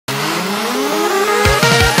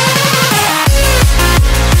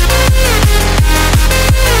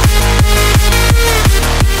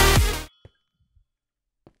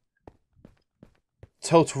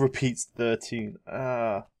total repeats 13.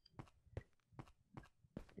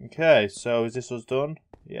 Okay, so is this us done?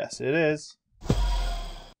 Yes, it is.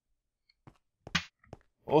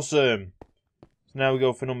 Awesome. So now we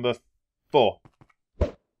go for number 4.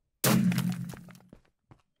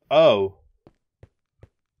 Oh.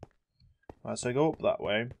 Right, so go up that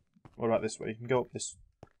way. What about this way? You can go up this.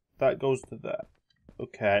 That goes to there.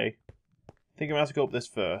 Okay. I think I'm going to have to go up this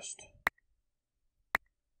first.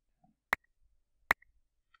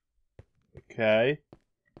 Okay.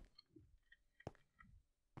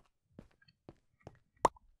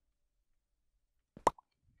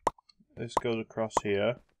 This goes across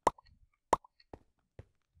here.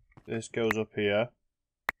 This goes up here.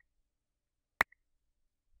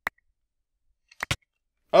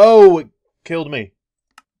 Oh, it killed me.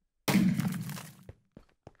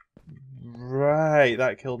 Right,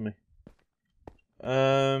 that killed me.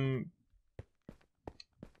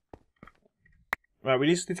 Right, we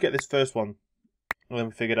just need to get this first one. And then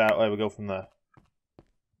we figured out where we go from there.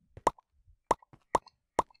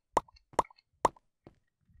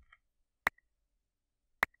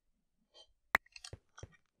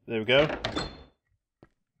 There we go.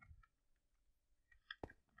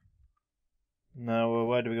 Now,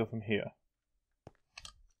 where do we go from here?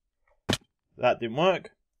 That didn't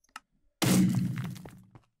work.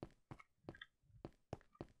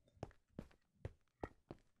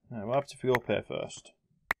 Now, we'll have to go up here first.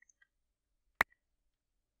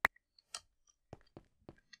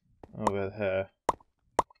 Over here.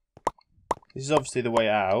 This is obviously the way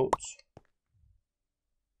out.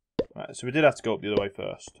 Right, so we did have to go up the other way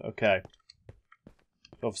first. Okay.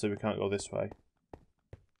 Obviously we can't go this way.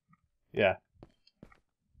 Yeah.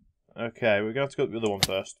 Okay, we're going to have to go up the other one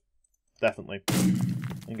first. Definitely.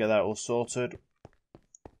 And get that all sorted.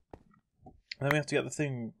 Then we have to get the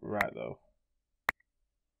thing right, though.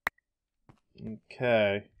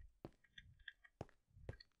 Okay.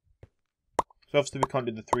 So obviously we can't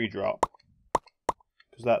do the 3 drop.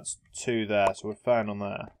 Because that's 2 there, so we're fine on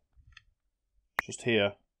there. Just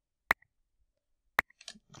here.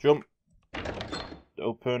 Jump.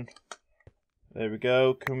 Open. There we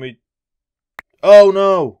go. Can we... Oh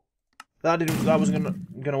no! That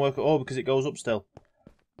wasn't gonna work at all because it goes up still.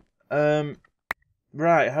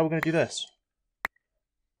 Right, how are we gonna do this?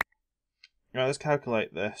 Right, let's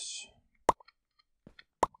calculate this.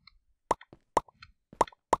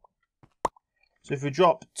 So if we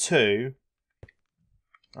drop 2,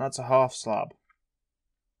 that's a half slab.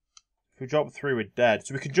 If we drop 3, we're dead.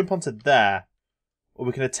 So we can jump onto there. Or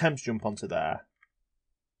we can attempt to jump onto there.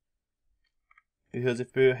 Because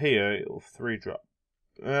if we're here, it'll 3 drop.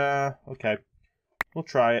 Okay. We'll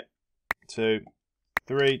try it. 2,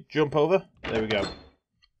 3, jump over. There we go.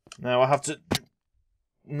 Now I have to...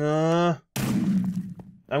 No. I'm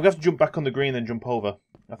going to have to jump back on the green then jump over,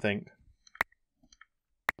 I think.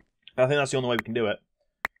 I think that's the only way we can do it.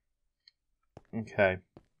 Okay.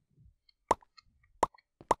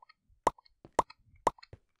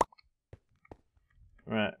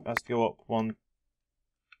 Right, let's go up. 1,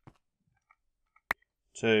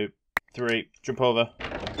 2, 3, jump over.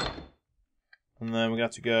 And then we're going to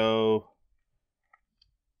have to go...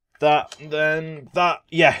 That, and then that.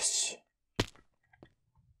 Yes!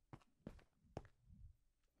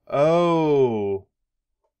 Oh.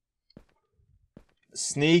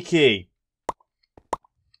 Sneaky.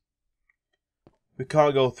 We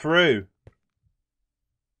can't go through.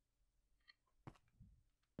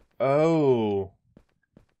 Oh.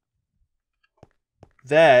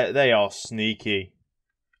 They are sneaky.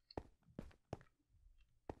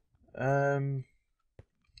 How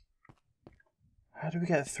do we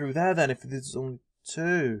get through there then if there's only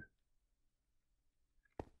 2?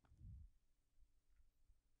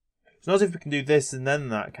 It's not as if we can do this and then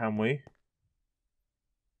that, can we?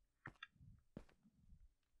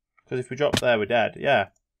 Because if we drop there, we're dead. Yeah.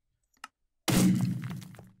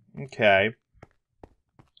 Okay.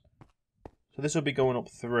 So this will be going up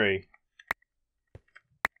 3.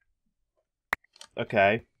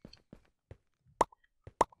 Okay.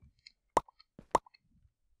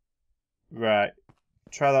 Right.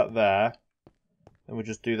 Try that there. And we'll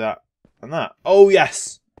just do that and that. Oh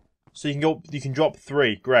yes! So you can drop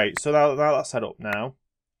 3. Great. So now that's set up now.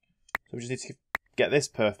 So we just need to get this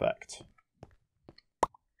perfect.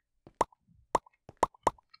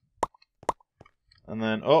 And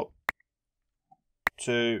then up.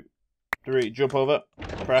 2, 3, jump over.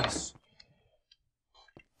 Press.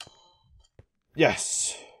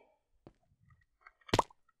 Yes.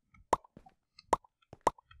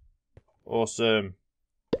 Awesome.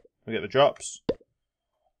 We get the drops.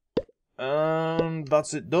 And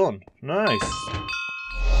that's it done. Nice.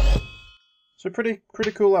 So pretty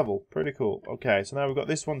cool level. Pretty cool. Okay, so now we've got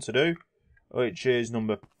this one to do, which is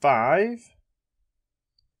number 5.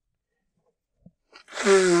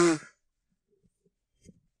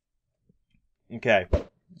 Okay,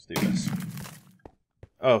 let's do this.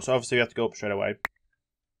 Oh, so obviously we have to go up straight away.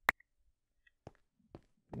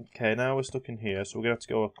 Okay, now we're stuck in here, so we're going to have to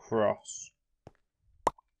go across.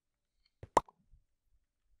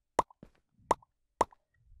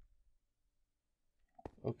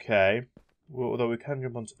 Okay. Well, although we can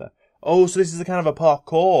jump onto there. Oh, so this is a kind of a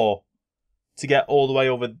parkour to get all the way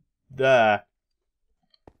over there.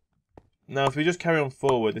 Now, if we just carry on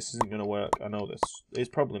forward, this isn't going to work. I know this. It's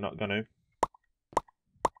probably not going to.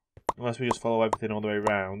 Unless we just follow everything all the way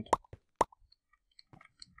around.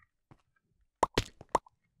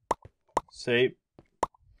 See?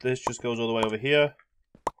 This just goes all the way over here.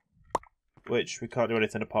 Which we can't do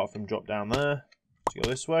anything apart from drop down there. Let's go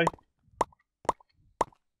this way.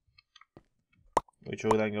 Which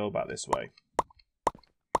will then go back this way.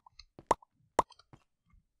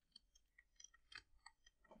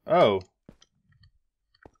 Oh.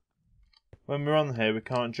 When we're on here, we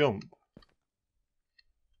can't jump.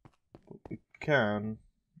 But we can.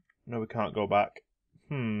 No, we can't go back.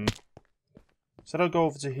 So I'll go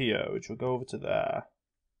over to here, which will go over to there.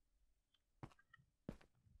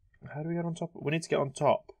 How do we get on top? We need to get on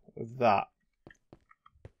top of that.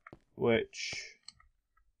 Which...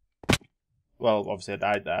 Well, obviously I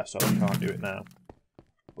died there, so I can't do it now.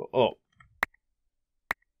 But up.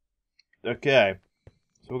 Okay.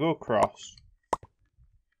 So we'll go across.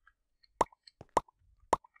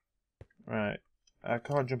 Right. I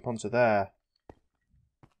can't jump onto there.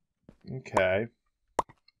 Okay.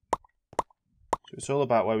 So it's all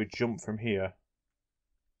about where we jump from here.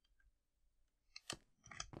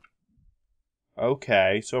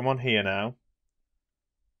 Okay, so I'm on here now.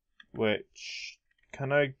 Which...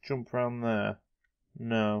 Can I jump around there?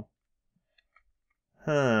 No.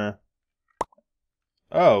 Huh.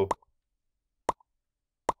 Oh.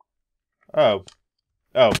 Oh.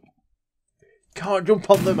 Oh. Can't jump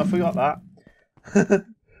on them, I forgot that.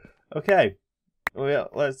 Okay. Well,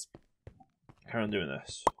 let's carry on doing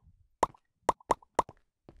this.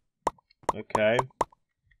 Okay.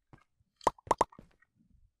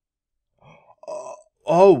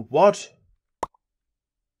 Oh, what?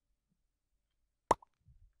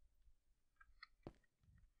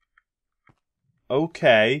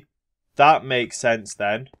 Okay, that makes sense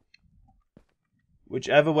then.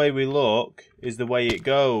 Whichever way we look is the way it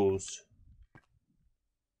goes.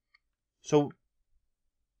 So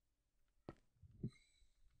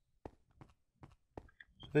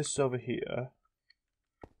this is over here.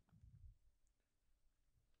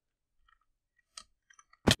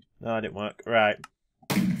 No, that didn't work. Right.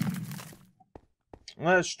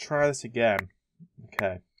 Let's try this again.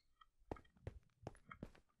 Okay.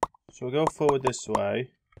 So we'll go forward this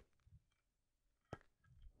way.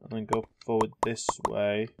 And then go forward this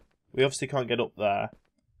way. We obviously can't get up there.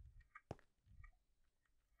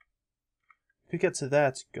 If we get to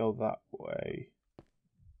there to go that way.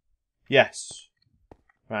 Yes.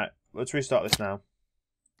 Right, let's restart this now.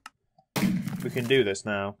 We can do this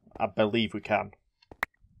now. I believe we can.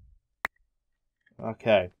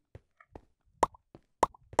 Okay.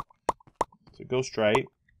 So go straight.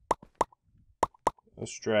 Go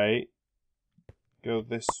straight. Go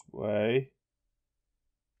this way.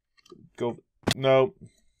 Go. No.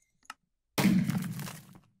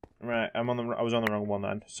 Right, I was on the wrong one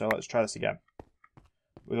then. So let's try this again.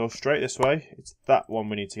 We go straight this way. It's that one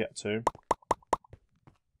we need to get to.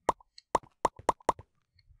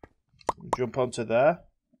 Jump onto there.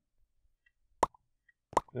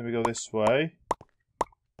 Then we go this way.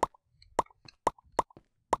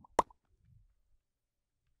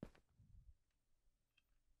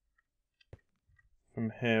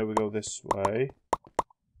 From here we go this way.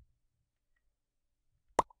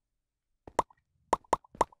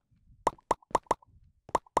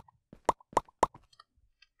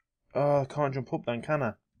 Oh, I can't jump up then, can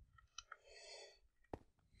I?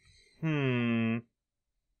 There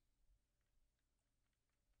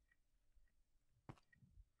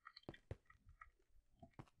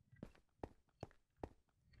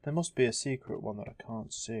must be a secret one that I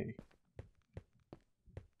can't see.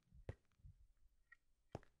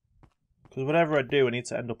 Because whatever I do, I need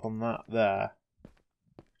to end up on that there.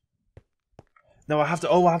 No, I have to...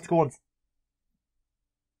 Oh, I have to go on...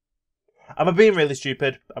 Am I being really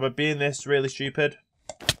stupid? Am I being this really stupid?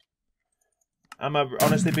 Am I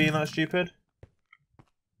honestly being that stupid?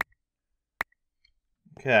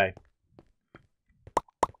 Okay.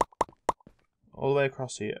 All the way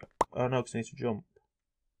across here. Oh no, because I need to jump.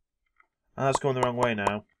 And that's going the wrong way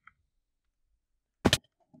now.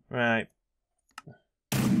 Right.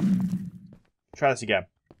 Try this again.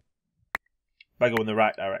 By going the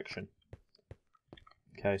right direction.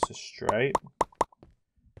 Okay, so straight.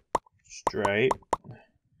 Straight.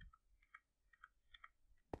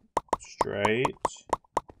 Straight.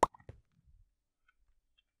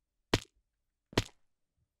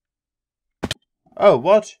 Oh,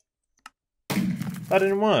 what? That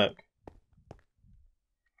didn't work.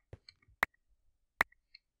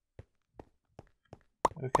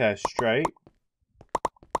 Okay, straight.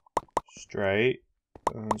 Straight.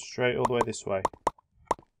 And straight all the way this way.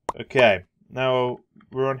 Okay, now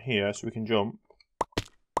we're on here so we can jump.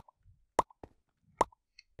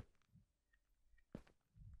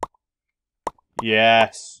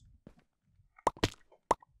 Yes.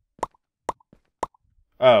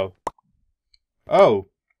 Oh. Oh.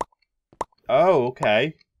 Oh,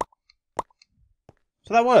 okay.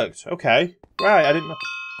 So that worked. Okay. Right, I didn't know.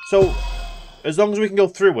 So, as long as we can go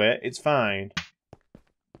through it, it's fine.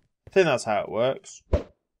 I think that's how it works.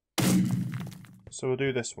 So we'll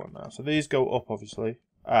do this one now. So these go up, obviously.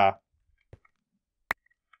 Ah.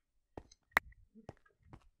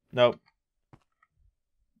 Nope.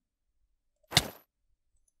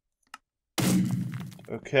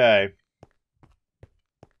 Okay.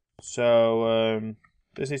 So,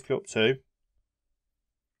 this needs to go up 2.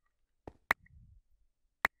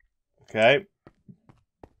 Okay.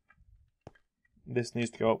 This needs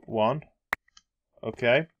to go up 1.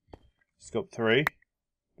 Okay. Let's go up 3.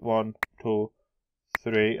 1, 2,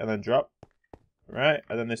 3, and then drop. Right,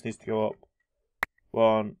 and then this needs to go up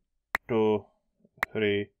 1, 2,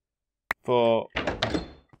 3, 4, and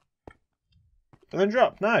then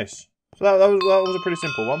drop. Nice. So that was a pretty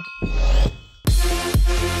simple one.